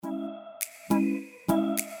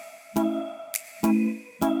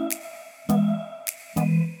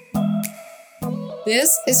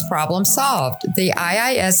This is Problem Solved, the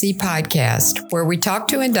IISE podcast, where we talk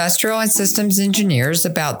to industrial and systems engineers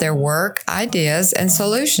about their work, ideas, and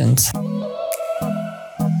solutions.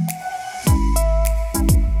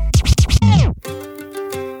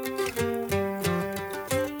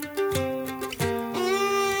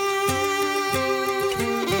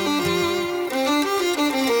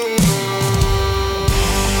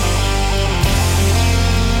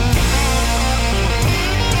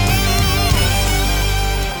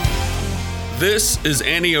 This is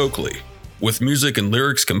Annie Oakley, with music and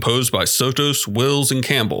lyrics composed by Sotos, Wills, and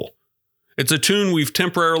Campbell. It's a tune we've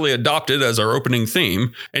temporarily adopted as our opening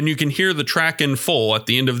theme, and you can hear the track in full at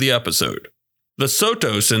the end of the episode. The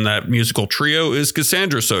Sotos in that musical trio is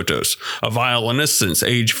Cassandra Sotos, a violinist since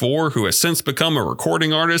age 4 who has since become a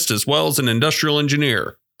recording artist as well as an industrial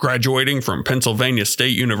engineer, graduating from Pennsylvania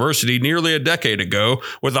State University nearly a decade ago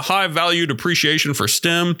with a high-valued appreciation for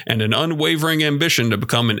STEM and an unwavering ambition to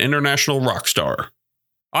become an international rock star.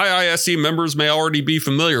 IISE members may already be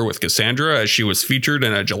familiar with Cassandra as she was featured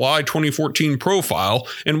in a July 2014 profile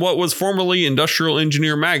in what was formerly Industrial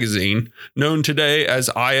Engineer Magazine, known today as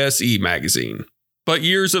ISE Magazine. But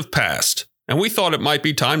years have passed, and we thought it might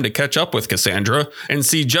be time to catch up with Cassandra and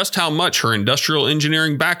see just how much her industrial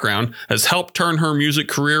engineering background has helped turn her music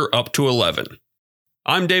career up to 11.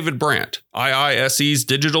 I'm David Brandt, IISE's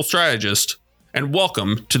digital strategist, and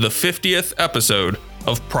welcome to the 50th episode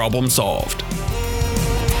of Problem Solved.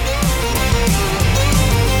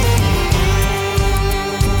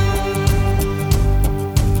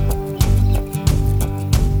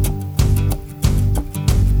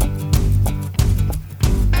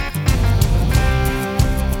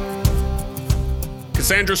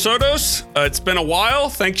 Cassandra Sotos, it's been a while.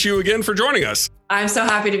 Thank you again for joining us. I'm so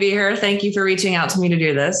happy to be here. Thank you for reaching out to me to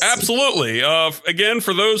do this. Absolutely. Again,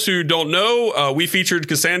 for those who don't know, we featured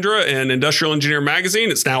Cassandra in Industrial Engineer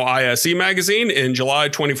Magazine. It's now ISE Magazine in July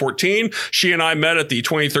 2014. She and I met at the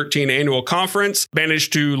 2013 annual conference,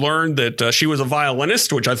 managed to learn that she was a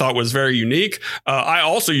violinist, which I thought was very unique. I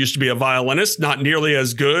also used to be a violinist, not nearly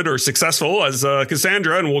as good or successful as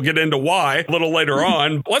Cassandra, and we'll get into why a little later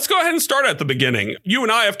on. Let's go ahead and start at the beginning. You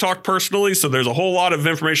and I have talked personally, so there's a whole lot of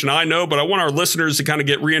information I know, but I want our listeners to kind of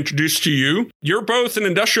get reintroduced to you. You're both an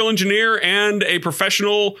industrial engineer and a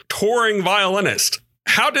professional touring violinist.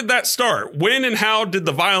 How did that start? When and how did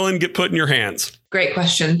the violin get put in your hands? Great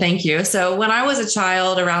question. Thank you. So when I was a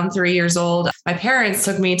child, around 3 years old, my parents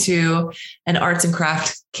took me to an arts and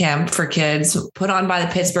craft camp for kids put on by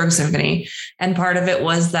the Pittsburgh Symphony. And part of it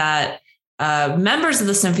was that members of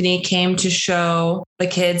the symphony came to show the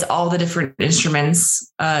kids all the different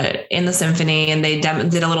instruments in the symphony, and they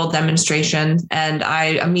did a little demonstration. And I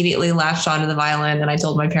immediately latched onto the violin, and I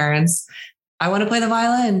told my parents, I want to play the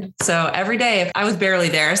violin. So every day, I was barely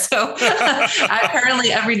there. So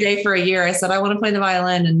apparently every day for a year, I said, I want to play the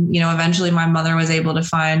violin. And, eventually my mother was able to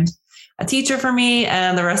find a teacher for me,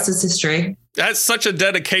 and the rest is history. That's such a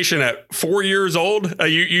dedication at 4 years old.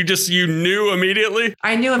 You knew immediately.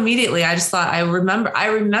 I knew immediately. I just thought I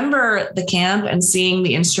remember the camp and seeing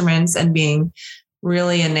the instruments and being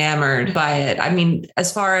really enamored by it. I mean,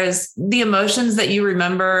 as far as the emotions that you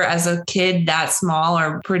remember as a kid that small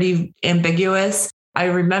are pretty ambiguous. I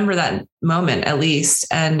remember that moment at least.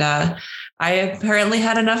 And I apparently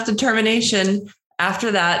had enough determination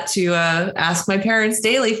after that to ask my parents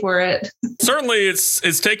daily for it. Certainly,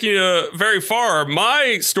 it's taking you very far.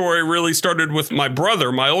 My story really started with my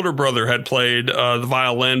brother. My older brother had played the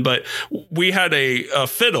violin, but we had a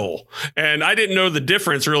fiddle, and I didn't know the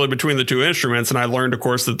difference really between the two instruments. And I learned, of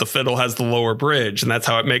course, that the fiddle has the lower bridge, and that's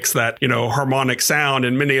how it makes that, harmonic sound.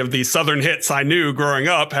 And many of the Southern hits I knew growing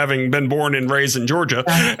up, having been born and raised in Georgia.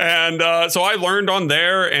 And so I learned on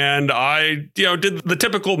there, and I, did the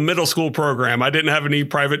typical middle school program. I didn't have any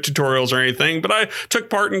private tutorials or anything, but I took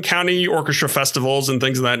part in county orchestra festivals and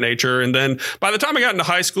things of that nature. And then by the time I got into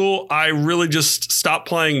high school, I really just stopped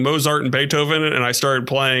playing Mozart and Beethoven, and I started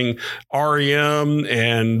playing REM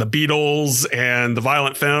and the Beatles and the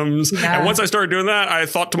Violent Femmes. Yeah. And once I started doing that, I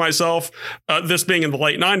thought to myself, this being in the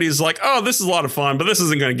late 90s, like, oh, this is a lot of fun, but this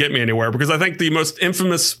isn't going to get me anywhere, because I think the most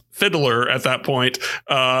infamous fiddler at that point,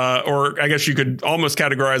 or I guess you could almost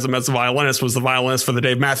categorize him as a violinist, was the violinist for the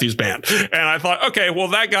Dave Matthews Band. And I thought, okay, well,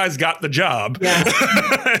 that guy's got the job. Yeah.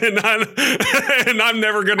 and I'm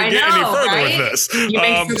never going to get any further with this. You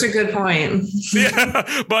make such a good point.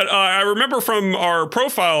 Yeah. But I remember from our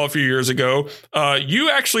profile a few years ago, you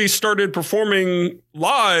actually started performing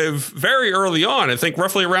live very early on. I think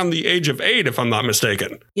roughly around the age of 8, if I'm not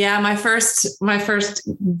mistaken. Yeah. My first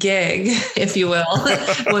gig, if you will,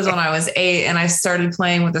 was when I was 8, and I started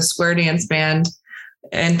playing with a square dance band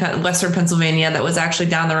in Western Pennsylvania that was actually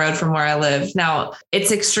down the road from where I live. Now,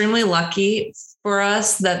 it's extremely lucky for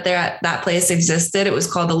us that that place existed. It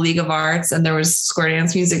was called the League of Arts, and there was square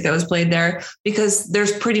dance music that was played there because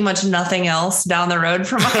there's pretty much nothing else down the road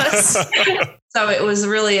from us. So it was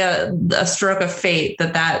really a stroke of fate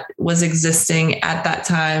that was existing at that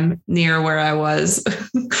time near where I was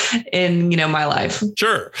in, my life.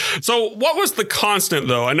 Sure. So what was the constant,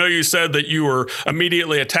 though? I know you said that you were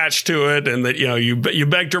immediately attached to it and that, you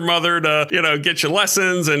begged your mother to, get you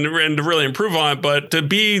lessons and to really improve on it. But to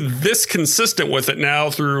be this consistent with it now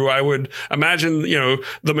through, I would imagine,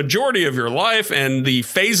 the majority of your life and the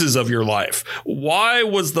phases of your life, why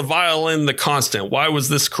was the violin the constant? Why was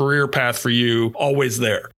this career path for you always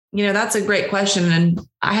there? That's a great question. And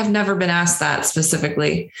I have never been asked that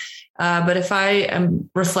specifically. But if I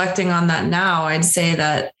am reflecting on that now, I'd say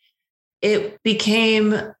that it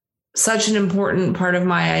became such an important part of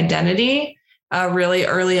my identity really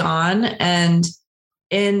early on. And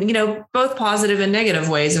in, both positive and negative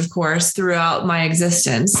ways, of course, throughout my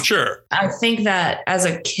existence. Sure. I think that as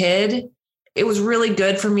a kid, it was really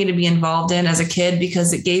good for me to be involved in as a kid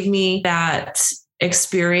because it gave me that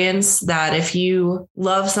experience that if you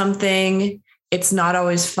love something, it's not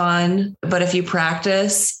always fun, but if you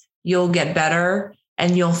practice, you'll get better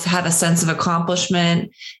and you'll have a sense of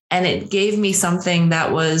accomplishment. And it gave me something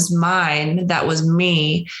that was mine, that was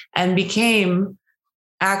me, and became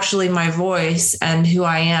actually my voice and who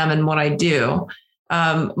I am and what I do,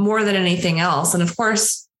 more than anything else. And of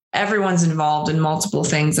course, everyone's involved in multiple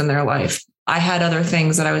things in their life. I had other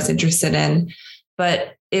things that I was interested in,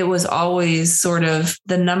 but it was always sort of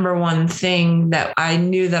the number one thing that I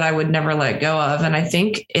knew that I would never let go of. And I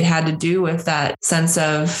think it had to do with that sense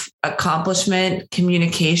of accomplishment,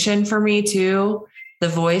 communication for me too, the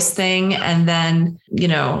voice thing, and then,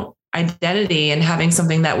 identity and having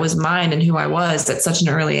something that was mine and who I was at such an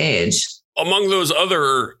early age. Among those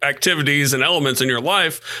other activities and elements in your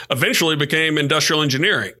life eventually became industrial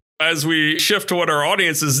engineering. As we shift to what our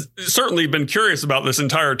audience has certainly been curious about this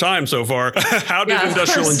entire time so far, how did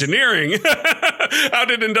industrial engineering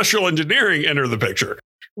enter the picture?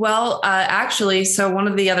 Well, actually, so one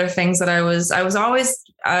of the other things that I was always,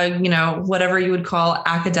 whatever you would call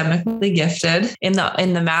academically gifted in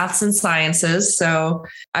the maths and sciences. So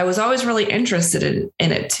I was always really interested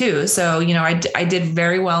in it too. So, I did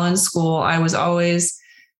very well in school. I was always,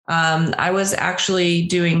 I was actually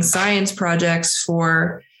doing science projects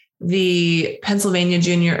for the Pennsylvania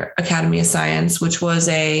Junior Academy of Science, which was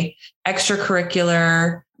a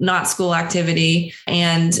extracurricular, not school activity,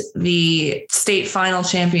 and the state final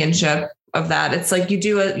championship of that. It's like you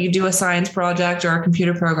do a science project or a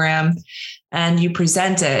computer program, and you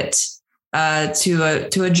present it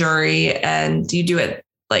to a jury, and you do it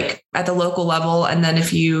like at the local level. And then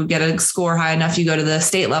if you get a score high enough, you go to the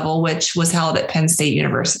state level, which was held at Penn State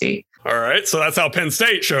University. All right. So that's how Penn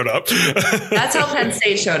State showed up. That's how Penn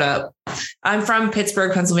State showed up. I'm from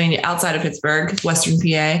Pittsburgh, Pennsylvania, outside of Pittsburgh, Western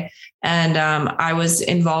PA. And I was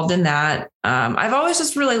involved in that. I've always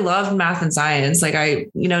just really loved math and science. Like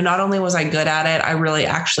not only was I good at it, I really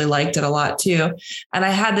actually liked it a lot too. And I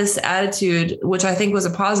had this attitude, which I think was a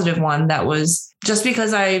positive one, that was just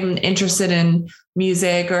because I'm interested in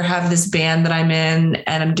music or have this band that I'm in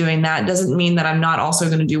and I'm doing that doesn't mean that I'm not also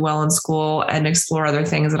going to do well in school and explore other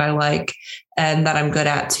things that I like and that I'm good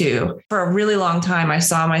at too. For a really long time, I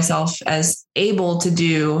saw myself as able to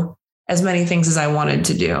do as many things as I wanted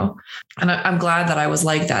to do. And I'm glad that I was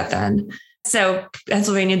like that then. So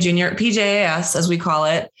Pennsylvania Junior, PJAS, as we call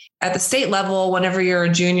it, at the state level, whenever you're a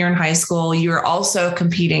junior in high school, you're also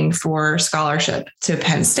competing for scholarship to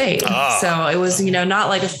Penn State. So it was, not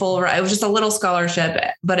like it was just a little scholarship,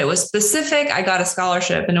 but it was specific. I got a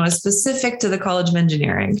scholarship and it was specific to the College of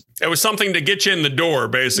Engineering. It was something to get you in the door,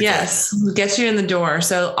 basically. Yes, get you in the door.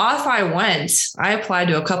 So off I went. I applied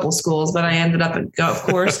to a couple schools, but I ended up, of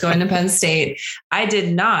course, going to Penn State. I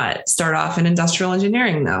did not start off in industrial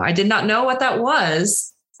engineering, though. I did not know what that was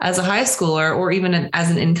as a high schooler or even as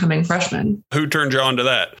an incoming freshman. Who turned you on to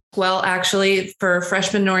that? Well, actually, for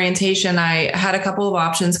freshman orientation, I had a couple of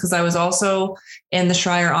options because I was also in the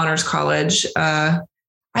Schreyer Honors College.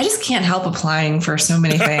 I just can't help applying for so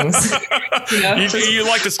many things. You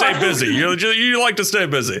like to stay busy. You like to stay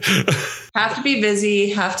busy. Have to be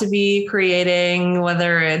busy, have to be creating,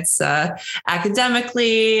 whether it's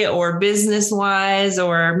academically or business wise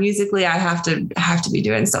or musically, I have to be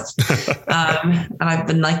doing stuff. And I've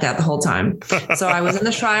been like that the whole time. So I was in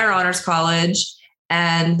the Schreyer Honors College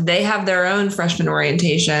and they have their own freshman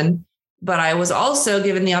orientation. But I was also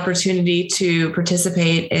given the opportunity to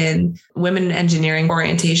participate in women engineering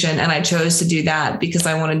orientation. And I chose to do that because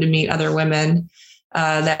I wanted to meet other women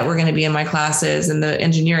that were going to be in my classes in the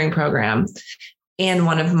engineering program. And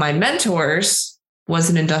one of my mentors was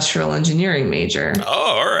an industrial engineering major. Oh,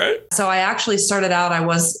 all right. So I actually started out,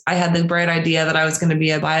 I had the bright idea that I was going to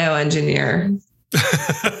be a bioengineer.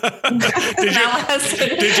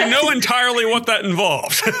 Did you know entirely what that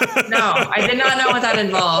involved? No, I did not know what that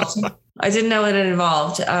involved. I didn't know what it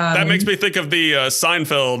involved. That makes me think of the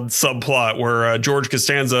Seinfeld subplot where George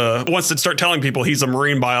Costanza wants to start telling people he's a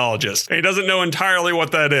marine biologist. And he doesn't know entirely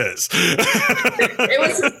what that is. It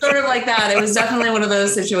was sort of like that. It was definitely one of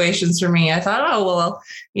those situations for me. I thought, oh, well,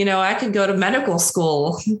 I could go to medical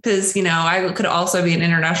school because, I could also be an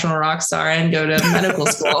international rock star and go to medical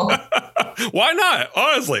school. Why not?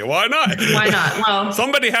 Honestly, why not? Why not? Well,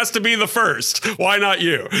 somebody has to be the first. Why not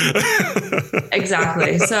you?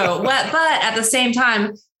 Exactly. So, but at the same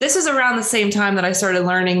time, this is around the same time that I started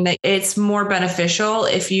learning that it's more beneficial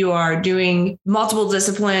if you are doing multiple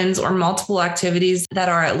disciplines or multiple activities that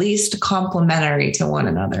are at least complementary to one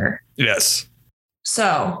another. Yes.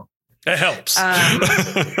 So it helps.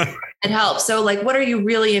 It helps. So what are you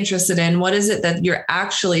really interested in? What is it that you're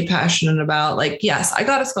actually passionate about? Yes, I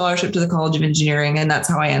got a scholarship to the College of Engineering and that's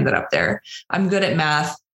how I ended up there. I'm good at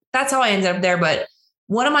math. That's how I ended up there. But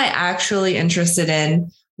what am I actually interested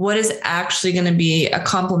in? What is actually going to be a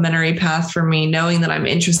complementary path for me, knowing that I'm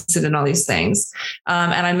interested in all these things?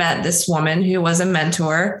 And I met this woman who was a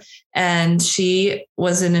mentor, and she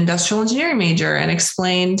was an industrial engineering major and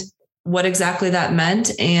explained what exactly that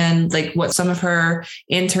meant and what some of her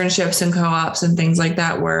internships and co-ops and things like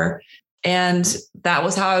that were. And that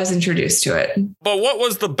was how I was introduced to it. But what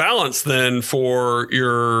was the balance then for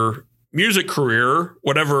your music career,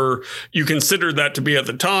 whatever you considered that to be at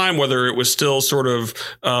the time, whether it was still sort of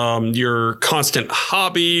your constant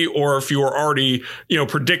hobby or if you were already,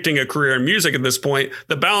 predicting a career in music at this point,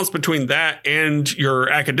 the balance between that and your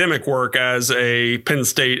academic work as a Penn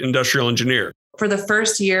State industrial engineer? For the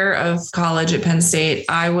first year of college at Penn State,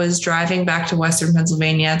 I was driving back to Western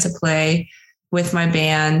Pennsylvania to play with my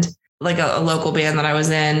band, a local band that I was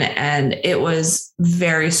in. And it was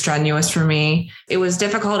very strenuous for me. It was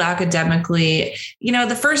difficult academically.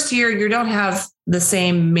 The first year you don't have the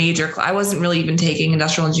same major. I wasn't really even taking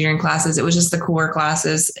industrial engineering classes. It was just the core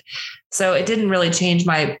classes. So it didn't really change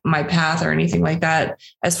my path or anything like that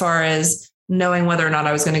as far as knowing whether or not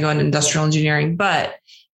I was going to go into industrial engineering. But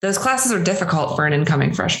those classes are difficult for an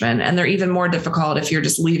incoming freshman, and they're even more difficult if you're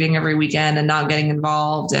just leaving every weekend and not getting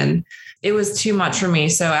involved. And it was too much for me.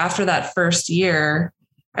 So after that first year,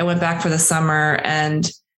 I went back for the summer,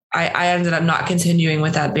 and I ended up not continuing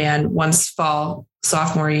with that band once fall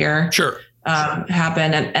sophomore year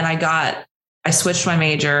happened. And I switched my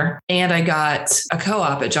major and I got a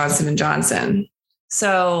co-op at Johnson & Johnson.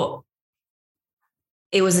 So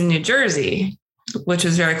it was in New Jersey, which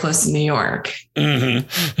was very close to New York.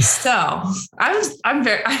 Mm-hmm. So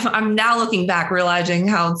I'm now looking back, realizing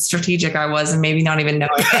how strategic I was and maybe not even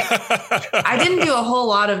knowing it. I didn't do a whole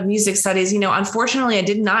lot of music studies. Unfortunately, I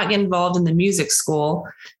did not get involved in the music school,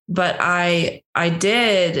 but I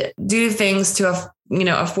did do things to,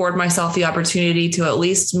 afford myself the opportunity to at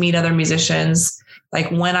least meet other musicians.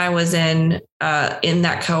 When I was in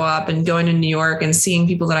that co-op and going to New York and seeing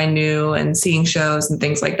people that I knew and seeing shows and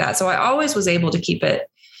things like that. So I always was able to keep it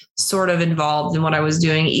sort of involved in what I was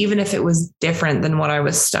doing, even if it was different than what I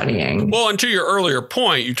was studying. Well, and to your earlier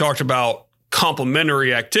point, you talked about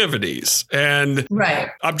complementary activities. And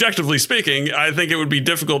objectively speaking, I think it would be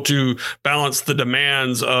difficult to balance the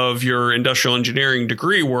demands of your industrial engineering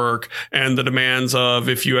degree work and the demands of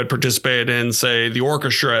if you had participated in, say, the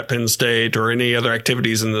orchestra at Penn State or any other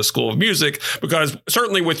activities in the School of Music, because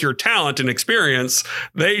certainly with your talent and experience,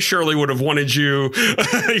 they surely would have wanted you,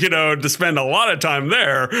 to spend a lot of time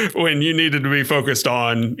there when you needed to be focused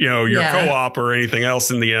on, your co-op or anything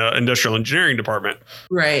else in the industrial engineering department.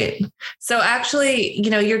 Right. So actually,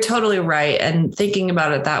 you're totally right. And thinking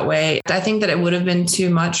about it that way, I think that it would have been too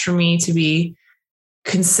much for me to be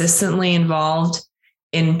consistently involved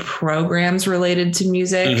in programs related to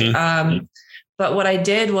music. Mm-hmm. But what I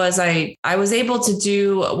did was I was able to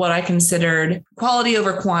do what I considered quality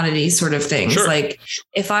over quantity sort of things. Sure.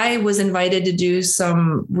 If I was invited to do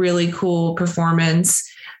some really cool performance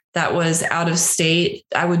that was out of state,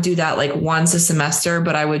 I would do that once a semester,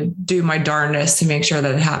 but I would do my darndest to make sure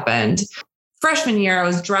that it happened. Freshman year, I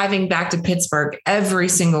was driving back to Pittsburgh every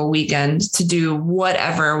single weekend to do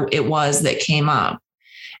whatever it was that came up.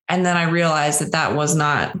 And then I realized that was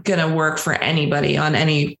not going to work for anybody on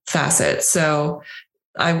any facet. So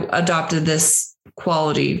I adopted this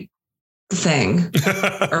quality thing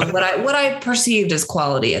or what I perceived as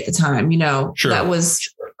quality at the time, Sure. That was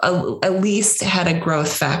at least had a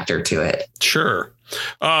growth factor to it. Sure.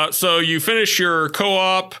 So you finish your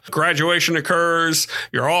co-op, graduation occurs,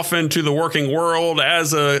 you're off into the working world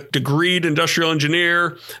as a degreed industrial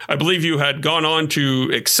engineer. I believe you had gone on to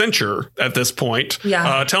Accenture at this point.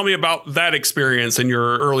 Yeah. Tell me about that experience in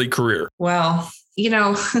your early career. Well,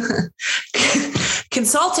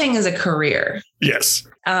 consulting is a career. Yes.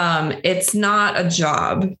 It's not a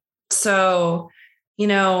job. So,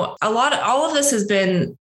 all of this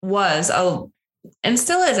and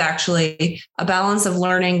still is actually a balance of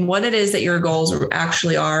learning what it is that your goals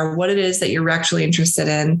actually are, what it is that you're actually interested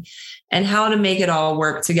in, and how to make it all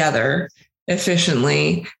work together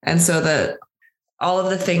efficiently. And so that all of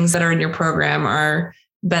the things that are in your program are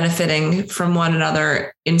benefiting from one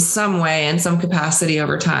another in some way, in some capacity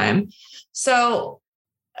over time. So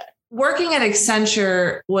working at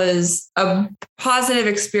Accenture was a positive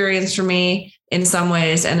experience for me in some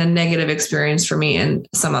ways and a negative experience for me in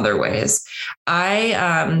some other ways.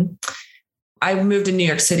 I moved to New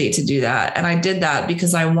York City to do that. And I did that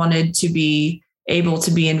because I wanted to be able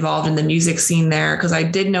to be involved in the music scene there because I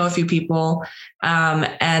did know a few people. And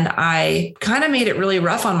I kind of made it really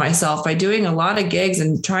rough on myself by doing a lot of gigs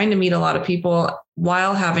and trying to meet a lot of people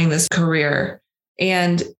while having this career.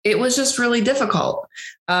 And it was just really difficult.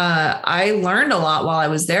 I learned a lot while I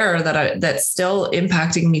was there that's still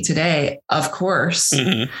impacting me today, of course.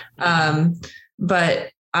 Mm-hmm.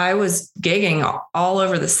 But I was gigging all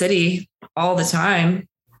over the city all the time.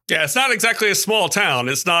 Yeah, it's not exactly a small town.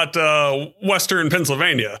 It's not Western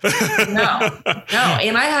Pennsylvania. No.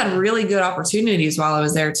 And I had really good opportunities while I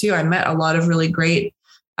was there too. I met a lot of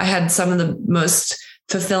I had some of the most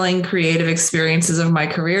fulfilling creative experiences of my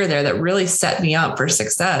career there that really set me up for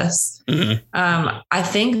success. Mm-hmm. I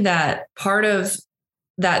think that part of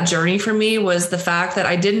that journey for me was the fact that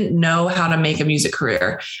I didn't know how to make a music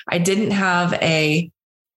career. I didn't have a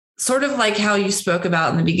sort of like how you spoke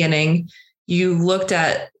about in the beginning. You looked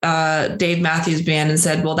at Dave Matthews Band and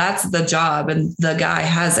said, well, that's the job. And the guy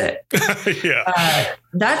has it. Yeah.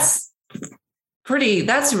 That's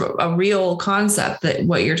a real concept that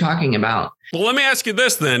what you're talking about. Well, let me ask you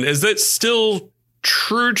this then. Is that still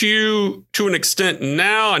true to you to an extent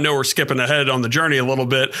now? I know we're skipping ahead on the journey a little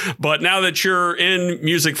bit, but now that you're in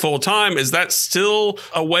music full time, is that still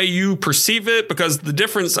a way you perceive it? Because the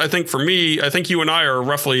difference, I think for me, I think you and I are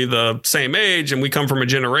roughly the same age and we come from a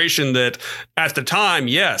generation that at the time,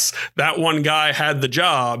 yes, that one guy had the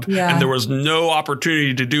job and there was no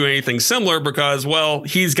opportunity to do anything similar because, well,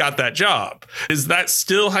 he's got that job. Is that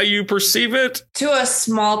still how you perceive it? To a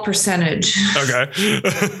small percentage. Okay.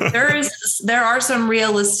 There are some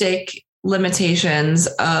realistic limitations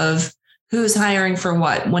of who's hiring for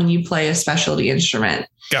what when you play a specialty instrument.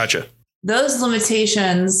 Gotcha. Those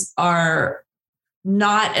limitations are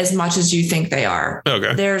not as much as you think they are.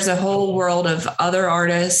 Okay. There's a whole world of other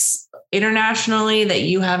artists internationally that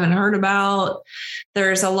you haven't heard about.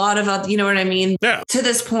 There's a lot of, you know what I mean? Yeah. To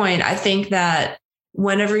this point, I think that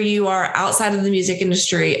whenever you are outside of the music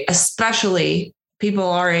industry, especially people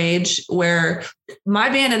our age, where my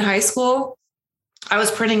band in high school, I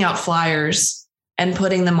was printing out flyers and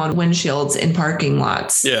putting them on windshields in parking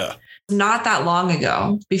lots. Yeah. Not that long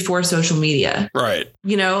ago, before social media. Right.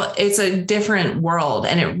 It's a different world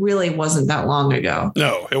and it really wasn't that long ago.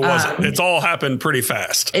 No, it wasn't. It's all happened pretty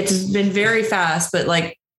fast. It's been very fast, but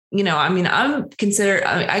I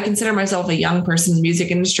consider myself a young person in the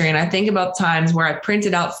music industry. And I think about times where I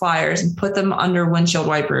printed out flyers and put them under windshield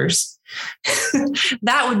wipers.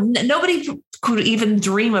 Nobody could even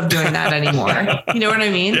dream of doing that anymore. You know what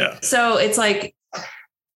I mean? Yeah. So it's like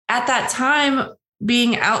at that time,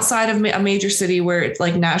 being outside of a major city where it's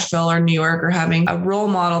like Nashville or New York, or having a role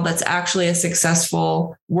model that's actually a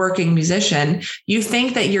successful working musician, you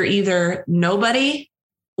think that you're either nobody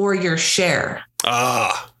or you're Cher.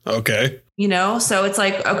 Ah, okay. So it's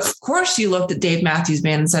like, of course you looked at Dave Matthews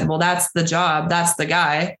Band and said, well, that's the job. That's the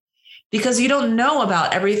guy. Because you don't know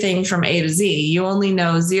about everything from A to Z. You only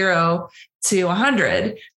know 0 to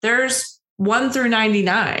 100. There's 1 through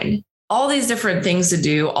 99, all these different things to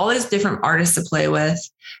do, all these different artists to play with.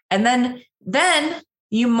 And then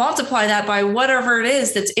you multiply that by whatever it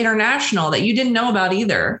is that's international that you didn't know about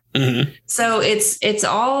either. Mm-hmm. So it's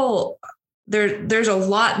all there. There's a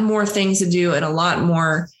lot more things to do and a lot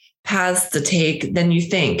more paths to take than you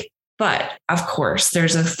think. But of course,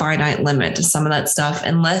 there's a finite limit to some of that stuff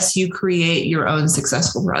unless you create your own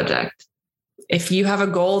successful project. If you have a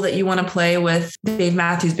goal that you want to play with Dave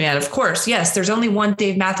Matthews Band, of course, yes, there's only one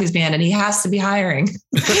Dave Matthews Band and he has to be hiring.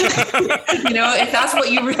 If that's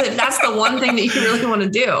if that's the one thing that you really want to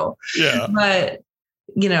do. Yeah. But,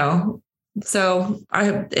 so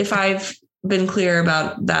if I've been clear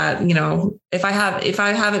about that. If I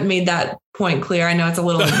haven't made that point clear, I know it's a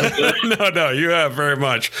little No, you have very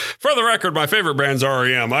much. For the record, my favorite band's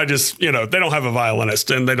REM. I just, they don't have a violinist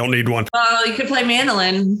and they don't need one. Well, you could play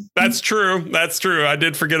mandolin. That's true. I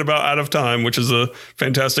did forget about Out of Time, which is a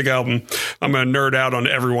fantastic album. I'm going to nerd out on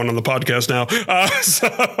everyone on the podcast now.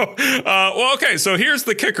 Okay. So here's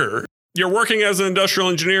the kicker. You're working as an industrial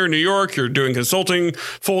engineer in New York. You're doing consulting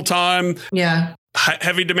full time. Yeah.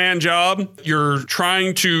 Heavy demand job. You're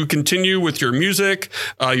trying to continue with your music.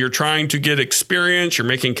 You're trying to get experience. You're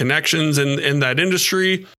making connections in that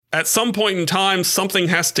industry. At some point in time, something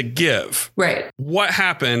has to give. Right. What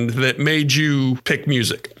happened that made you pick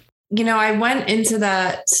music? I went into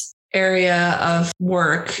that area of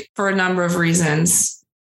work for a number of reasons.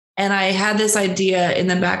 And I had this idea in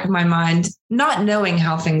the back of my mind, not knowing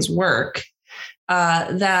how things work,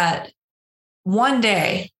 that one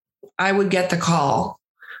day I would get the call.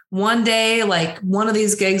 One day, like one of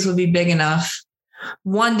these gigs would be big enough.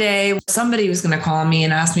 One day somebody was going to call me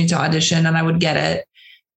and ask me to audition and I would get it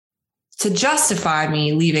to justify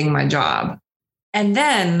me leaving my job. And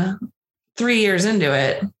then 3 years into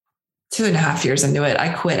it, 2.5 years into it, I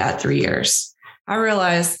quit at 3 years. I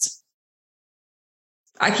realized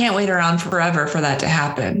I can't wait around forever for that to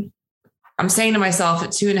happen. I'm saying to myself at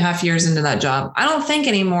 2.5 years into that job, I don't think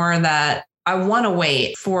anymore that I want to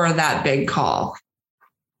wait for that big call.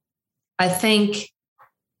 I think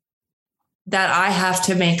that I have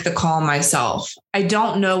to make the call myself. I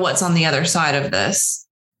don't know what's on the other side of this,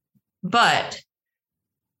 but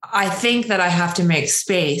I think that I have to make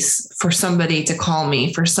space for somebody to call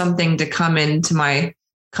me, for something to come into my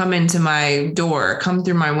door, come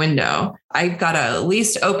through my window. I got to at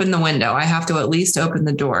least open the window. I have to at least open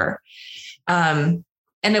the door. And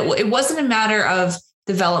it wasn't a matter of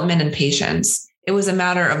development and patience. It was a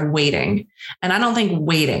matter of waiting. And I don't think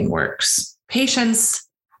waiting works. Patience,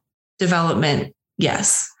 development,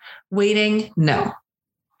 yes. Waiting, no.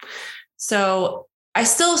 So I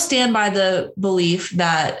still stand by the belief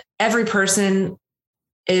that every person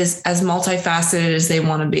is as multifaceted as they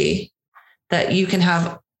want to be, that you can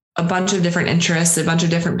have a bunch of different interests, a bunch of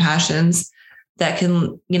different passions that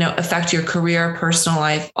can, affect your career, personal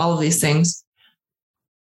life, all of these things.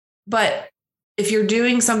 But if you're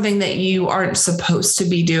doing something that you aren't supposed to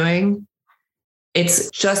be doing, it's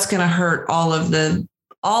just going to hurt all of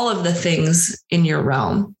the things in your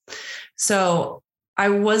realm. So I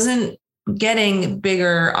wasn't getting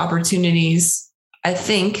bigger opportunities, I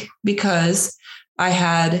think, because I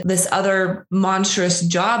had this other monstrous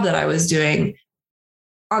job that I was doing.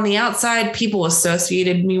 On the outside, people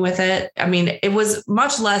associated me with it. I mean, it was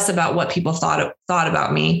much less about what people thought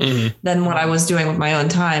about me than what I was doing with my own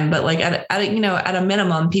time. But like at a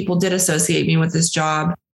minimum, people did associate me with this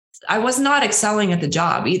job. I was not excelling at the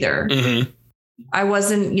job either. Mm-hmm. I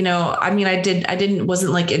wasn't,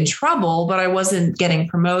 wasn't like in trouble, but I wasn't getting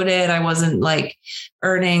promoted. I wasn't like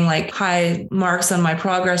earning like high marks on my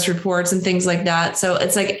progress reports and things like that. So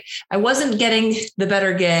it's like, I wasn't getting the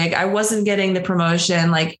better gig. I wasn't getting the promotion.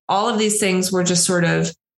 Like all of these things were just sort of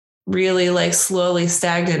really like slowly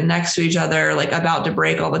stagnant next to each other, like about to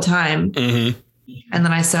break all the time. Mm-hmm. And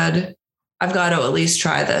then I said, I've got to at least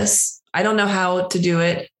try this. I don't know how to do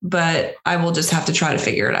it, but I will just have to try to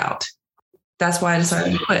figure it out. That's why I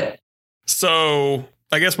decided to quit. So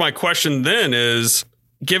I guess my question then is,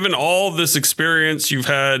 given all this experience you've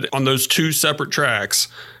had on those two separate tracks,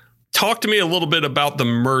 talk to me a little bit about the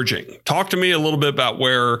merging. Talk to me a little bit about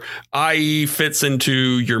where IE fits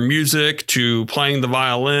into your music, to playing the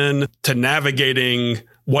violin, to navigating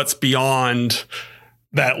what's beyond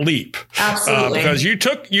that leap. Absolutely. Because you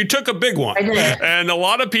took a big one. I did. And a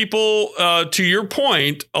lot of people, to your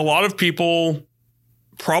point, a lot of people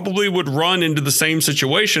probably would run into the same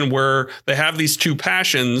situation where they have these two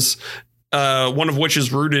passions, one of which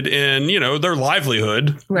is rooted in, their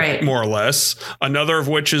livelihood, right, more or less. Another of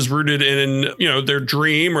which is rooted in, their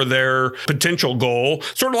dream or their potential goal.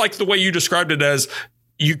 Sort of like the way you described it, as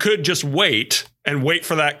you could just wait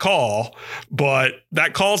for that call, but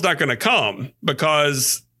that call's not going to come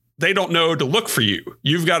because they don't know to look for you.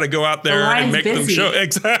 You've got to go out there and make them show.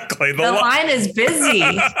 Exactly. The line is busy.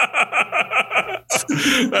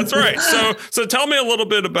 That's right. So tell me a little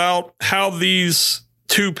bit about how these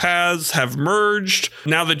two paths have merged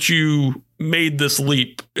now that you made this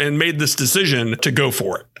leap and made this decision to go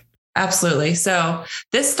for it. Absolutely. So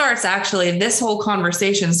this whole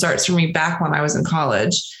conversation starts for me back when I was in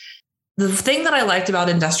college. The thing that I liked about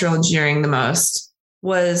industrial engineering the most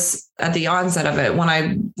was at the onset of it, when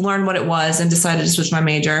I learned what it was and decided to switch my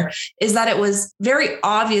major, is that it was very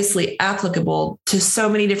obviously applicable to so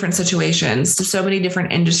many different situations, to so many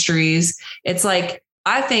different industries. It's like,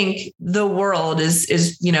 I think the world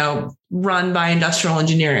is, you know, run by industrial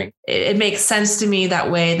engineering. It makes sense to me that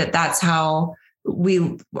way, that's how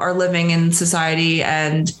we are living in society,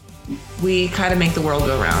 and we kind of make the world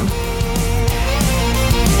go round.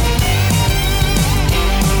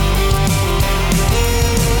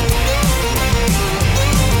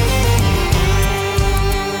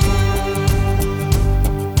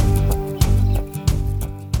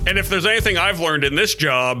 And if there's anything I've learned in this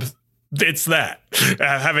job, it's that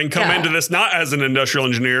having come into this not as an industrial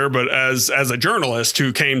engineer, but as a journalist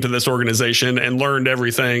who came to this organization and learned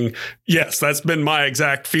everything. Yes, that's been my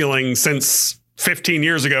exact feeling since 15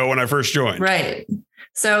 years ago when I first joined. Right.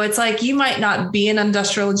 So it's like, you might not be an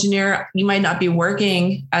industrial engineer. You might not be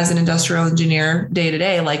working as an industrial engineer day to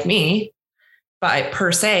day like me,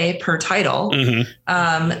 per title.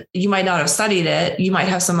 Mm-hmm. You might not have studied it. You might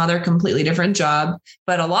have some other completely different job,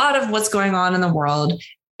 but a lot of what's going on in the world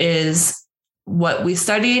is what we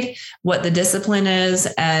studied, what the discipline is,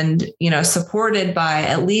 and, you know, supported by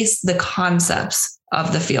at least the concepts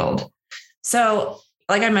of the field. So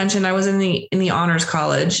like I mentioned, I was in the honors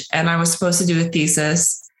college, and I was supposed to do a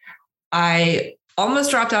thesis. I almost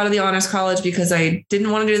dropped out of the honors college because I didn't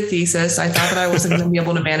want to do a thesis. I thought that I wasn't going to be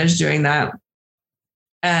able to manage doing that.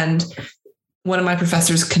 And one of my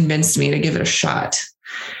professors convinced me to give it a shot.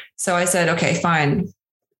 So I said, okay, fine.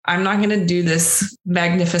 I'm not going to do this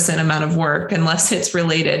magnificent amount of work unless it's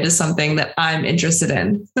related to something that I'm interested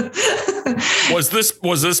in. Was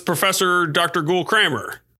this Professor Dr. Gould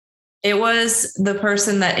Kramer? It was the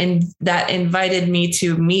person that invited me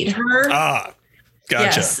to meet her. Ah, gotcha.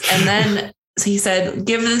 Yes. And then he said,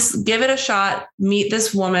 give it a shot. Meet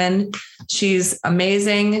this woman. She's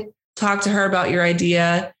amazing. Talk to her about your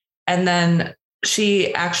idea. And then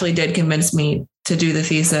she actually did convince me to do the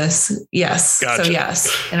thesis. Yes. Gotcha. So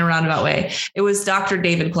yes, in a roundabout way. It was Dr.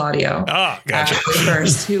 David Claudio. Ah, gotcha.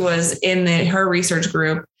 First, who was in her research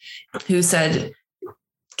group, who said,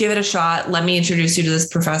 give it a shot. Let me introduce you to this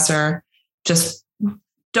professor. Just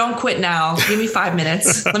don't quit now. Give me 5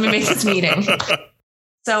 minutes. Let me make this meeting.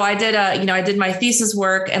 So I did my thesis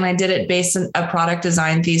work, and I did it based on a product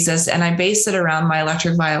design thesis, and I based it around my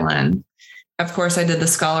electric violin. Of course, I did the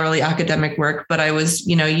scholarly academic work, but I was,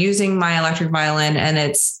 you know, using my electric violin and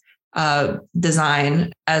its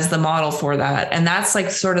design as the model for that. And that's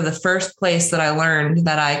like sort of the first place that I learned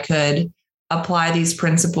that I could apply these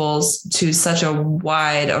principles to such a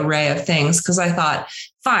wide array of things. Because I thought,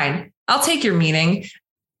 fine, I'll take your meeting.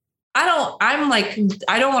 I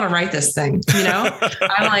don't want to write this thing, you know.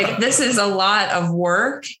 I'm like, this is a lot of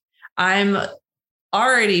work. I'm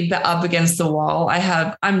already up against the wall.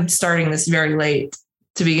 I'm starting this very late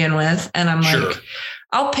to begin with. And I'm like,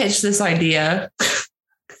 I'll pitch this idea.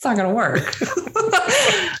 It's not going to work.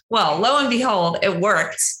 Well, lo and behold, it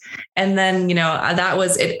worked. And then, you know,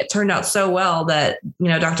 it turned out so well that, you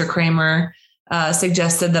know, Dr. Kramer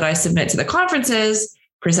suggested that I submit to the conferences,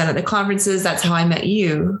 present at the conferences. That's how I met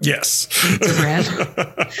you. Yes. Brand.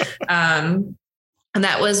 And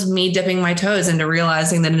that was me dipping my toes into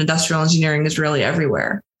realizing that industrial engineering is really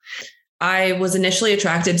everywhere. I was initially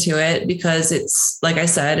attracted to it because it's, like I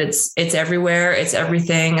said, it's everywhere. It's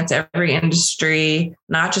everything. It's every industry,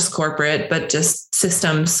 not just corporate, but just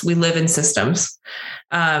systems. We live in systems.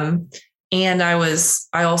 And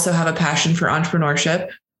I also have a passion for entrepreneurship.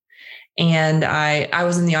 And I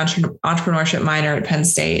was in the entrepreneurship minor at Penn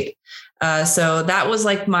State. So that was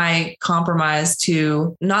like my compromise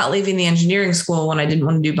to not leaving the engineering school when I didn't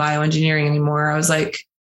want to do bioengineering anymore. I was like,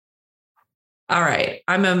 all right,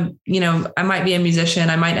 I might be a musician.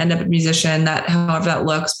 I might end up a musician, however that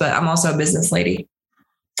looks, but I'm also a business lady.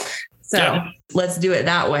 So let's do it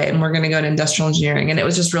that way. And we're going to go to industrial engineering. And it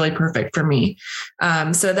was just really perfect for me.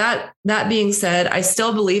 So that being said, I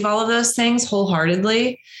still believe all of those things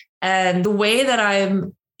wholeheartedly. And the way that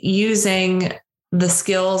I'm using the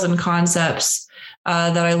skills and concepts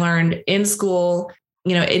that I learned in school,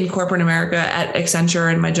 you know, in corporate America at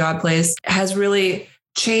Accenture and my job place has really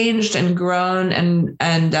changed and grown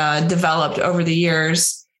and developed over the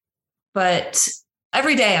years. But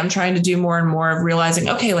every day I'm trying to do more and more of realizing,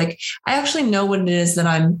 okay, like I actually know what it is that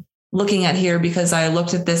I'm looking at here because I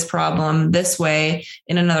looked at this problem this way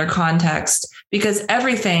in another context, because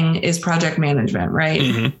everything is project management, right?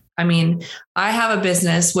 Mm-hmm. I mean, I have a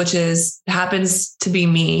business, which happens to be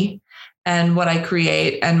me and what I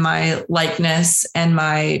create and my likeness and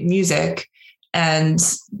my music. and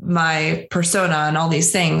my persona and all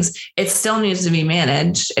these things, it still needs to be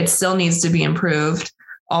managed. It still needs to be improved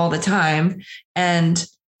all the time. And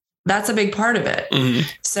that's a big part of it. Mm-hmm.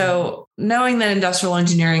 So knowing that industrial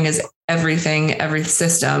engineering is everything, every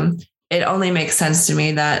system, it only makes sense to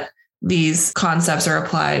me that these concepts are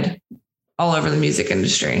applied all over the music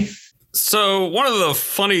industry. So one of the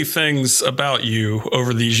funny things about you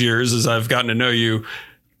over these years, as I've gotten to know you,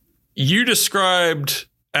 you described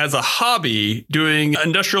as a hobby doing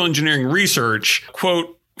industrial engineering research,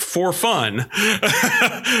 quote, for fun.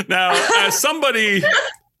 Now, as somebody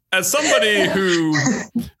who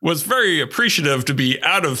was very appreciative to be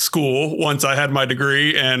out of school once I had my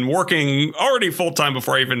degree and working already full time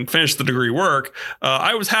before I even finished the degree work,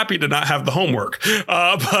 I was happy to not have the homework.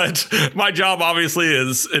 But my job obviously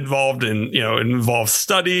is involved in, involves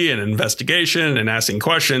study and investigation and asking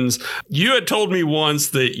questions. You had told me once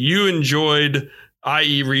that you enjoyed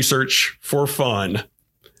IE research for fun.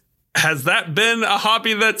 Has that been a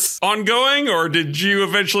hobby that's ongoing, or did you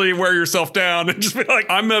eventually wear yourself down and just be like,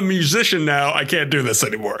 I'm a musician now, I can't do this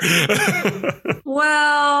anymore?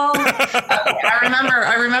 Well,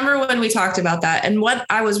 I remember when we talked about that, and what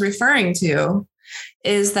I was referring to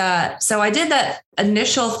is that, so I did that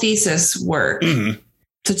initial thesis work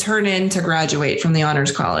to turn in to graduate from the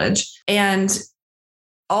Honors College. And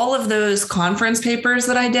all of those conference papers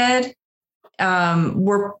that I did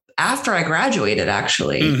were after I graduated,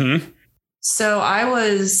 actually. Mm-hmm. So I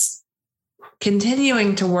was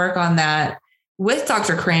continuing to work on that with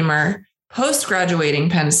Dr. Kramer,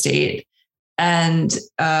 post-graduating Penn State. And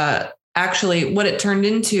actually what it turned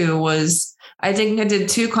into was, I think I did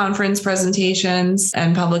 2 conference presentations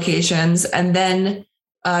and publications. And then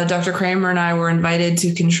Dr. Kramer and I were invited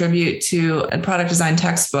to contribute to a product design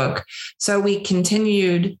textbook. So we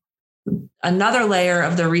continued another layer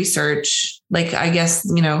of the research, like, I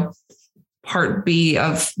guess, part B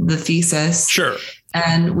of the thesis. Sure.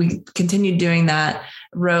 And we continued doing that,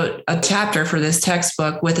 wrote a chapter for this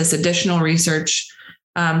textbook with this additional research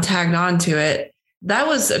tagged onto it. That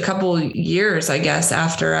was a couple years, I guess,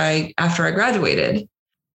 after I graduated.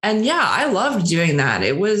 And yeah, I loved doing that.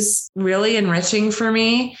 It was really enriching for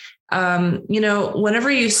me. Whenever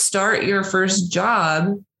you start your first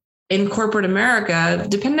job in corporate America,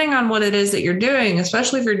 depending on what it is that you're doing,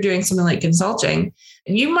 especially if you're doing something like consulting,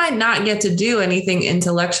 you might not get to do anything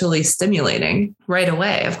intellectually stimulating right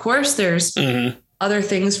away. Of course, there's other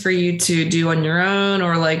things for you to do on your own,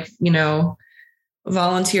 or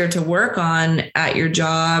volunteer to work on at your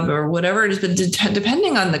job or whatever it is. But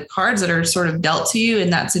depending on the cards that are sort of dealt to you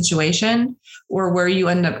in that situation, or where you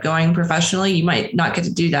end up going professionally, you might not get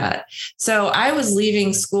to do that. So I was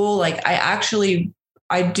leaving school.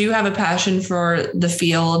 I do have a passion for the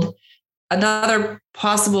field. Another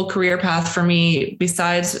possible career path for me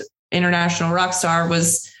besides International Rockstar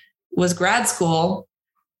was grad school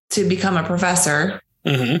to become a professor,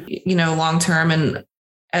 long term.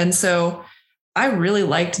 And so I really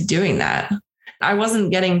liked doing that. I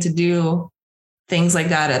wasn't getting to do things like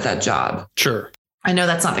that at that job. Sure. I know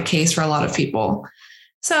that's not the case for a lot of people.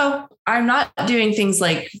 So I'm not doing things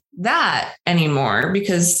like that anymore,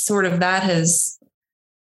 because sort of that has,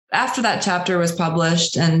 after that chapter was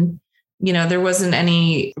published and, there wasn't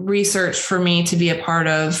any research for me to be a part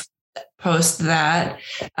of post that.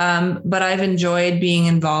 But I've enjoyed being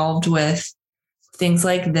involved with things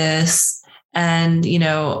like this. And,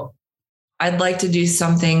 I'd like to do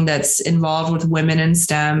something that's involved with women in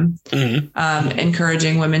STEM,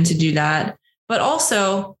 encouraging women to do that, but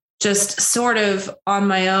also just sort of on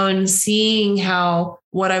my own, seeing how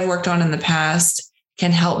what I've worked on in the past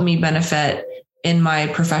can help me benefit in my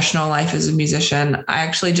professional life as a musician.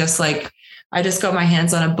 I just got my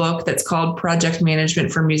hands on a book that's called Project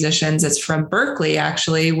Management for Musicians. It's from Berkeley,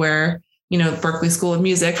 actually, where, Berkeley School of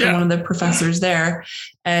Music, from one of the professors there.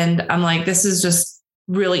 And I'm like, this is just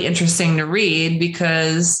really interesting to read,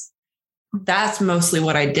 because that's mostly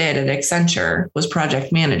what I did at Accenture, was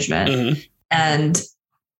project management. And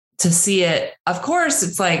to see it, of course,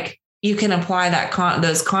 it's like you can apply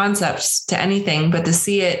those concepts to anything, but to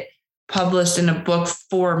see it published in a book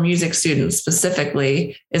for music students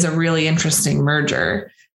specifically is a really interesting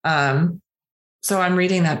merger. So I'm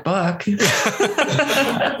reading that book.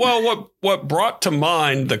 Well, what brought to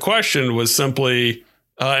mind the question was simply,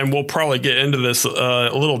 and we'll probably get into this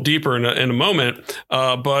a little deeper in a moment,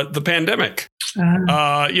 but the pandemic.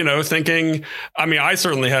 Thinking, I mean, I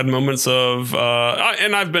certainly had moments of,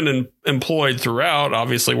 and I've been employed throughout,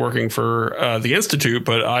 obviously working for the Institute,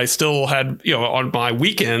 but I still had, on my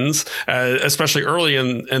weekends, especially early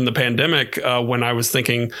in the pandemic, when I was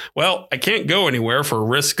thinking, well, I can't go anywhere for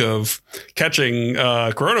risk of catching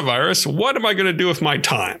coronavirus. What am I going to do with my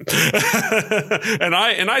time? and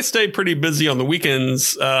I stayed pretty busy on the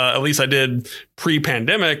weekends. At least I did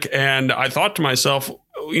pre-pandemic. And I thought to myself,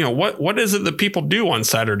 what is it that people do on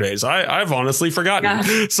Saturdays? I've honestly forgotten.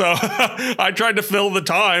 Yeah. So I tried to fill the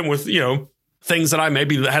time with, things that I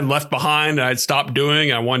maybe had left behind and I'd stopped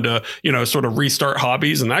doing. I wanted to, sort of restart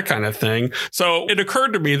hobbies and that kind of thing. So it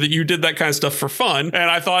occurred to me that you did that kind of stuff for fun.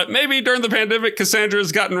 And I thought maybe during the pandemic, Cassandra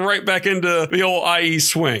has gotten right back into the old IE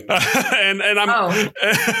swing. and I'm... Oh.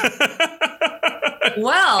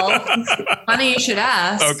 Well, funny you should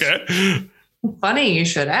ask. Okay. Funny you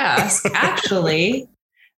should ask. Actually,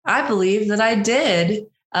 I believe that I did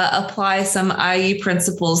apply some IE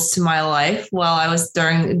principles to my life while I was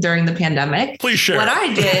during the pandemic. Please share. What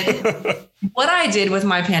I did with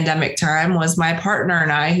my pandemic time was my partner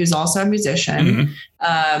and I, who's also a musician,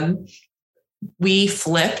 we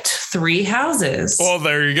flipped 3 houses. Well,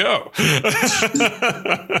 there you go.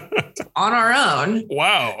 On our own.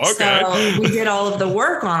 Wow. Okay. So we did all of the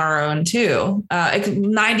work on our own too.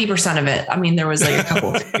 90% of it. I mean, there was like a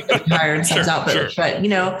couple hired subs out there, but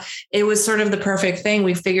it was sort of the perfect thing.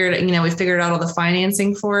 We figured out all the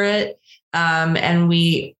financing for it. And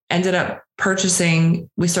we ended up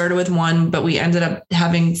purchasing, we started with 1, but we ended up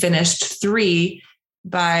having finished 3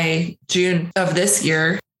 by June of this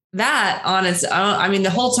year. That on its own, I mean, the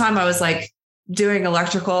whole time I was like doing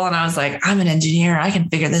electrical and I was like, I'm an engineer. I can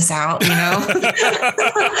figure this out, Doing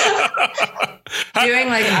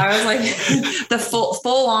I was like the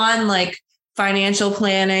full on like financial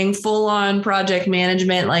planning, full on project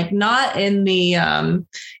management, like not in the,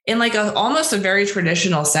 in like almost a very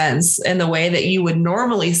traditional sense in the way that you would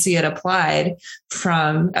normally see it applied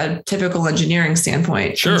from a typical engineering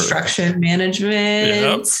standpoint, construction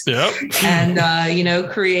management, and,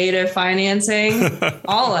 creative financing,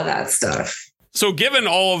 all of that stuff. So given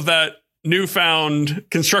all of that newfound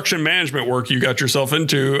construction management work you got yourself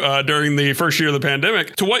into during the first year of the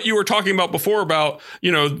pandemic, to what you were talking about before about,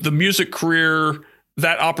 the music career,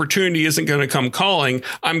 that opportunity isn't going to come calling.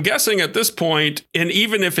 I'm guessing at this point, and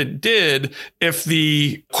even if it did, if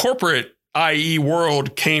the corporate IE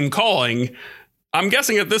world came calling, I'm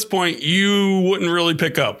guessing at this point you wouldn't really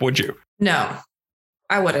pick up, would you? No,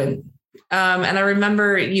 I wouldn't. And I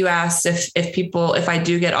remember you asked if I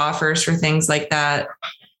do get offers for things like that.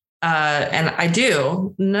 And I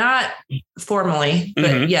do, not formally,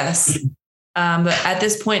 but yes. But at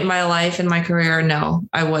this point in my life and my career, no,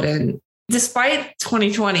 I wouldn't. Despite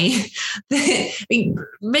 2020,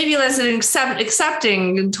 maybe less than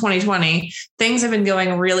accepting 2020, things have been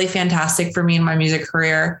going really fantastic for me in my music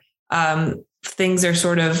career. Things are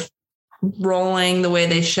sort of rolling the way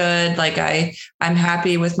they should. Like I'm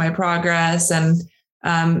happy with my progress and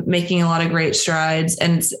making a lot of great strides.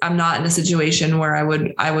 And I'm not in a situation where I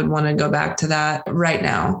would want to go back to that right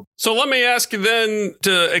now. So let me ask you then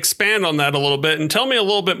to expand on that a little bit and tell me a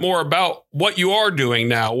little bit more about what you are doing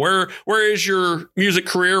now. Where is your music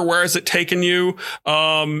career? Where has it taken you?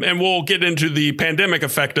 And we'll get into the pandemic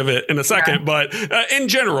effect of it in a second. Yeah. But in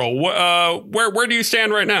general, where do you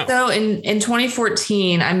stand right now? So in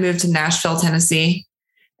 2014, I moved to Nashville, Tennessee.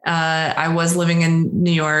 I was living in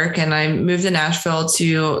New York and I moved to Nashville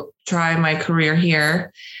to try my career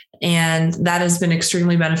here. And that has been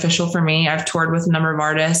extremely beneficial for me. I've toured with a number of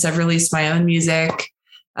artists. I've released my own music.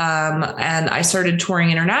 And I started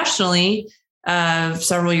touring internationally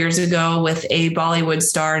several years ago with a Bollywood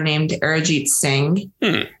star named Arijit Singh.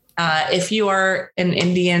 If you are an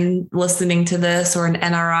Indian listening to this or an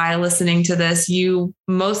NRI listening to this, you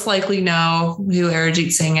most likely know who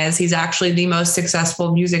Arijit Singh is. He's actually the most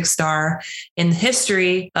successful music star in the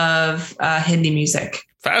history of Hindi music.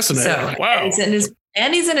 Fascinating. So, wow.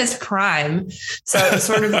 He's in his prime. So it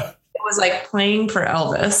sort of, it was like playing for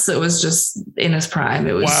Elvis. It was just in his prime.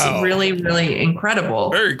 It was really, really incredible.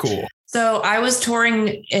 Very cool. So I was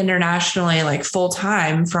touring internationally, like full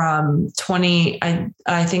time from I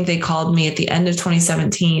think they called me at the end of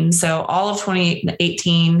 2017. So all of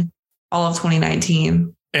 2018, all of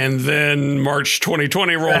 2019. And then March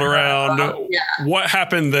 2020 rolled around. Yeah. What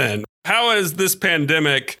happened then? How has this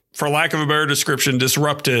pandemic, for lack of a better description,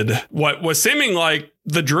 disrupted what was seeming like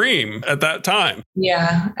the dream at that time?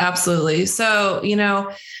 Yeah, absolutely. So,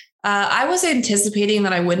 I was anticipating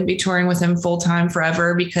that I wouldn't be touring with him full time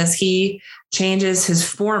forever because he changes his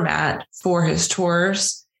format for his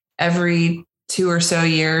tours every 2 or so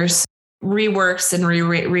years, reworks and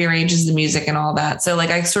rearranges the music and all that. So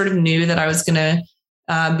like I sort of knew that I was going to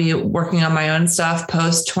be working on my own stuff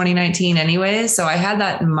post 2019 anyway. So I had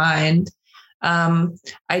that in mind.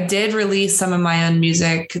 I did release some of my own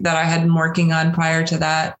music that I had been working on prior to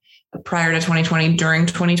 2020 during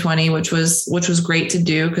 2020, which was great to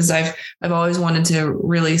do because I've always wanted to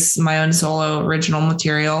release my own solo original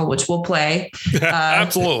material, which we'll play.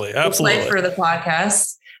 Absolutely. We'll play for the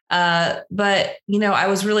podcast. But I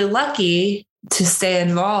was really lucky to stay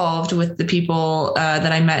involved with the people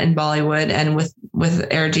that I met in Bollywood and with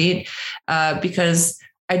Airjeet because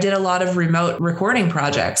I did a lot of remote recording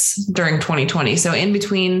projects during 2020. So in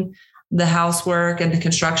between the housework and the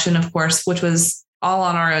construction, of course, which was all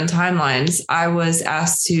on our own timelines, I was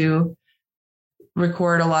asked to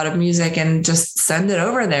record a lot of music and just send it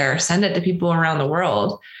over there, send it to people around the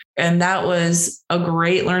world. And that was a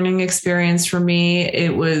great learning experience for me.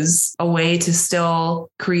 It was a way to still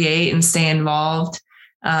create and stay involved.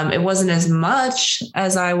 It wasn't as much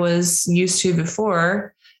as I was used to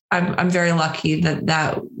before. I'm very lucky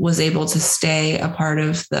that was able to stay a part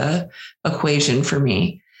of the equation for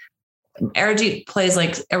me. Airjeet plays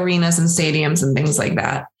like arenas and stadiums and things like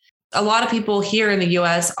that. A lot of people here in the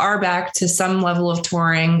US are back to some level of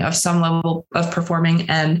touring, of some level of performing.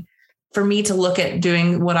 And for me to look at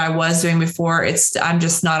doing what I was doing before, I'm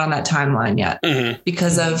just not on that timeline yet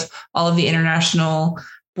because of all of the international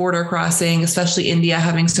border crossing, especially India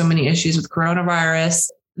having so many issues with coronavirus.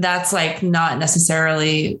 That's like not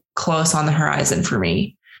necessarily close on the horizon for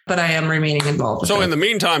me, but I am remaining involved. So in the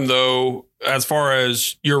meantime, though, as far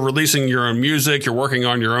as you're releasing your own music, you're working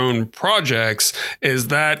on your own projects, is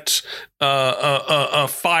that a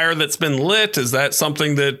fire that's been lit? Is that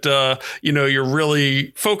something that, you're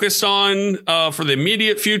really focused on for the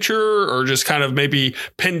immediate future, or just kind of maybe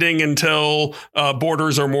pending until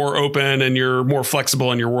borders are more open and you're more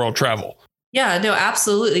flexible in your world travel? Yeah, no,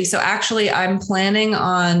 absolutely. So actually, I'm planning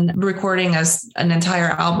on recording an entire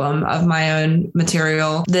album of my own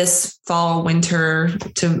material this fall, winter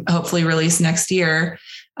to hopefully release next year.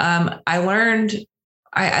 I learned,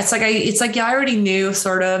 it's like I already knew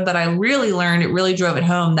sort of, but I really learned, it really drove it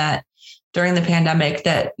home that during the pandemic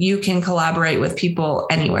that you can collaborate with people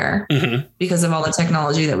anywhere because of all the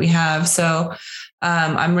technology that we have. So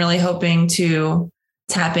I'm really hoping to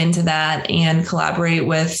tap into that and collaborate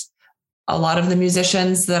with a lot of the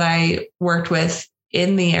musicians that I worked with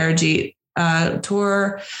in the Airjeet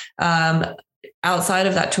tour, outside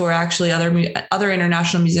of that tour, actually other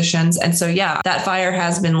international musicians. And so, yeah, that fire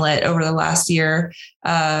has been lit over the last year.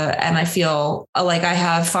 And I feel like I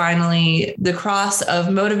have finally the cross of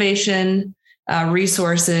motivation,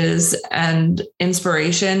 resources, and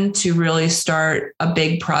inspiration to really start a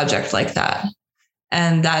big project like that.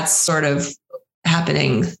 And that's sort of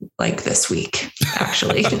happening like this week,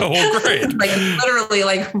 actually. Oh, great. Like literally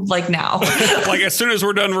like now. Like as soon as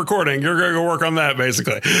we're done recording, you're going to go work on that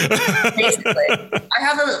basically. Basically. I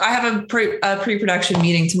have a pre-production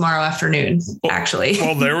meeting tomorrow afternoon, actually.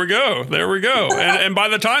 Well, there we go. And by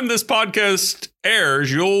the time this podcast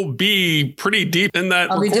airs, you'll be pretty deep in that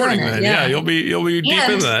recording then. Yeah, you'll be deep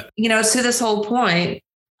in that. To this whole point,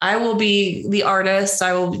 I will be the artist.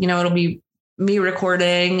 I will, it'll be me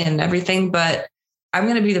recording and everything, but I'm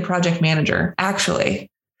going to be the project manager. Actually,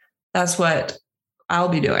 that's what I'll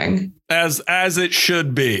be doing. As it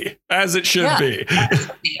should be. Be.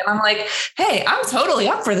 And I'm like, hey, I'm totally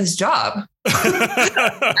up for this job.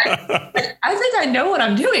 I think I know what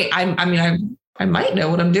I'm doing. I might know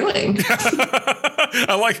what I'm doing.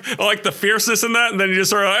 I like the fierceness in that. And then you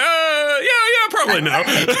just sort of like, yeah, probably no. I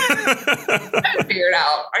figure it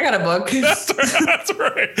out. I got a book. That's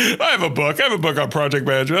right. I have a book on project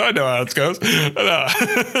management. I know how it goes.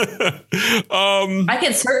 I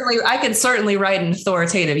can certainly write an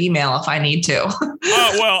authoritative email if I need to.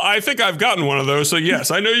 Well, I think I've gotten one of those. So yes,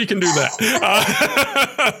 I know you can do that.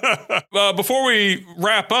 Before we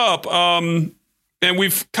wrap up, and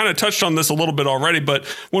we've kind of touched on this a little bit already, but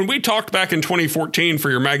when we talked back in 2014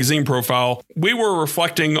 for your magazine profile, we were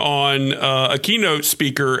reflecting on a keynote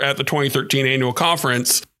speaker at the 2013 annual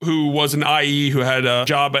conference who was an IE who had a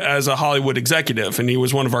job as a Hollywood executive, and he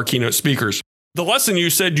was one of our keynote speakers. The lesson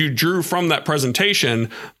you said you drew from that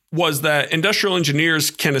presentation was that industrial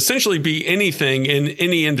engineers can essentially be anything in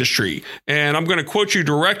any industry. And I'm going to quote you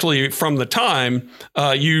directly from the time.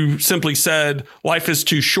 You simply said, "Life is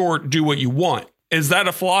too short, do what you want." Is that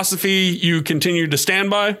a philosophy you continue to stand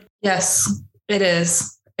by? Yes, it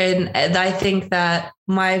is. And I think that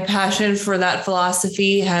my passion for that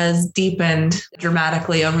philosophy has deepened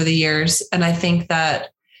dramatically over the years. And I think that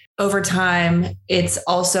over time, it's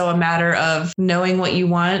also a matter of knowing what you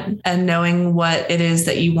want and knowing what it is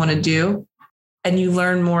that you want to do. And you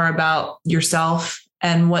learn more about yourself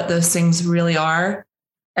and what those things really are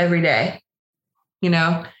every day. You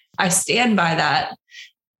know, I stand by that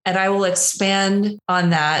and I will expand on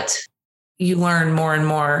that. You learn more and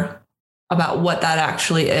more about what that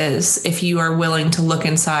actually is if you are willing to look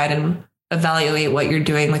inside and evaluate what you're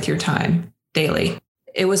doing with your time daily.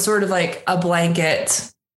 It was sort of like a blanket,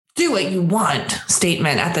 do what you want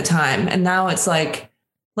statement at the time. And now it's like,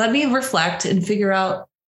 let me reflect and figure out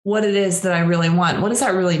what it is that I really want. What does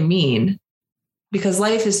that really mean? Because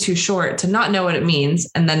life is too short to not know what it means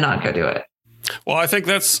and then not go do it. Well, I think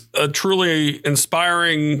that's a truly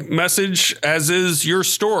inspiring message, as is your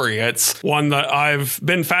story. It's one that I've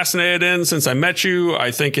been fascinated in since I met you.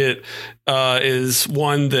 I think it is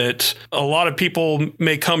one that a lot of people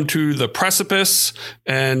may come to the precipice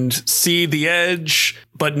and see the edge,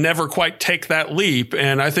 but never quite take that leap.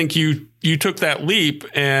 And I think you took that leap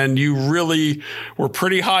and you really were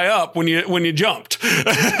pretty high up when you jumped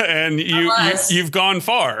and you've gone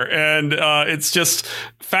far. And it's just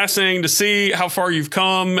fascinating to see how far you've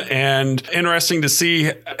come and interesting to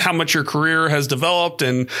see how much your career has developed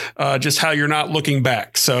and just how you're not looking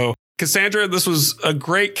back. So Cassandra, this was a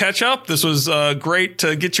great catch up. This was great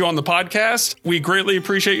to get you on the podcast. We greatly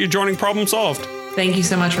appreciate you joining Problem Solved. Thank you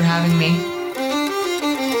so much for having me.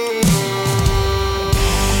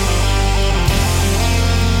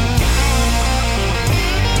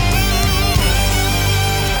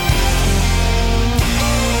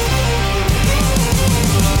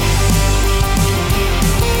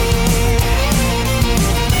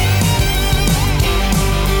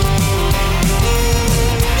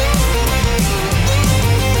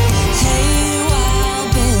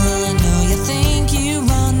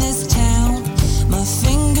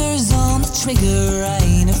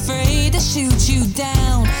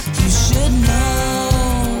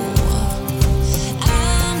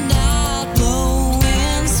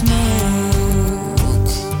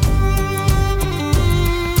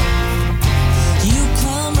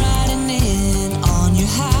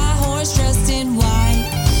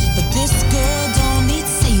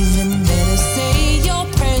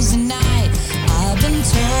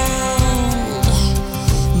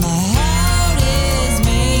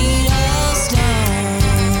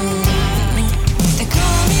 The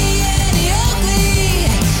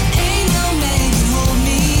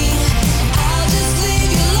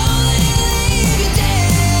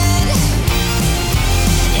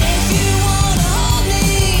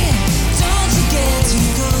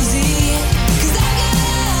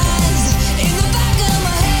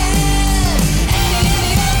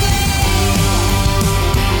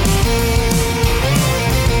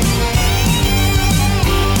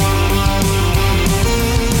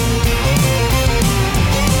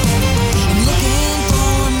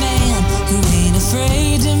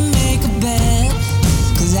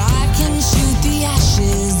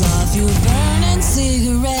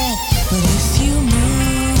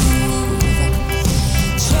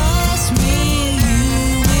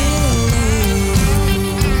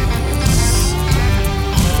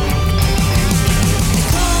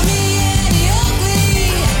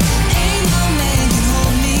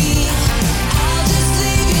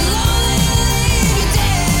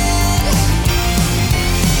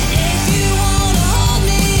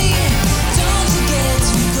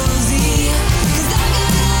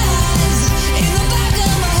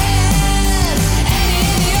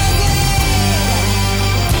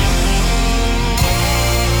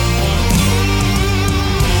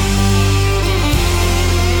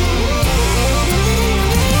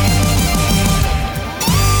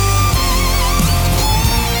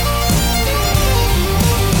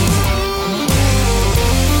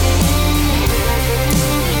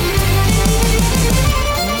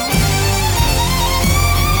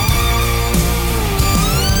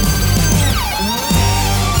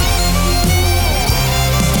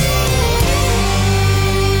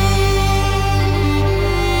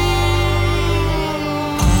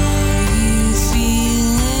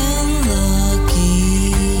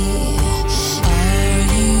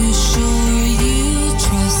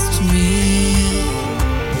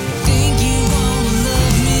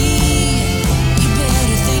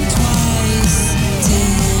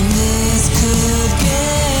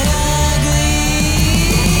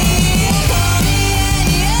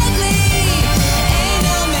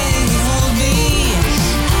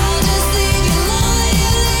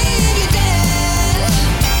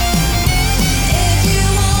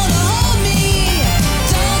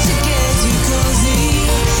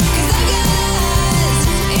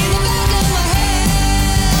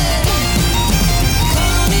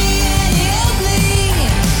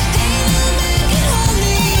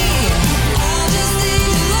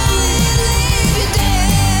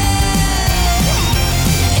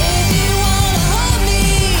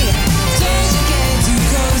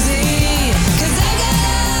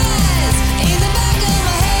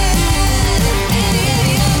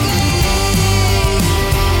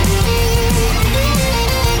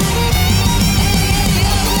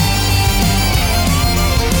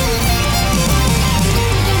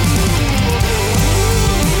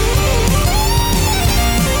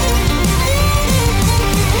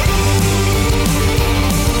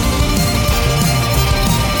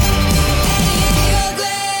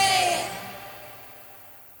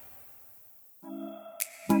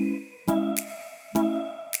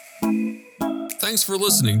Thanks for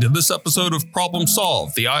listening to this episode of Problem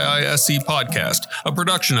Solved, the IISE podcast, a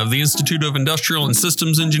production of the Institute of Industrial and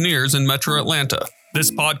Systems Engineers in Metro Atlanta.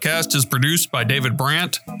 This podcast is produced by David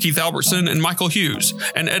Brandt, Keith Albertson, and Michael Hughes,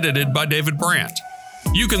 and edited by David Brandt.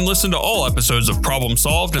 You can listen to all episodes of Problem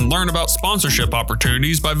Solved and learn about sponsorship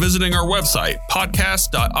opportunities by visiting our website,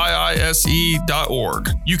 podcast.iise.org.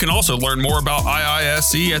 You can also learn more about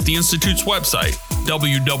IISE at the Institute's website,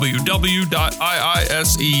 www.iise.org.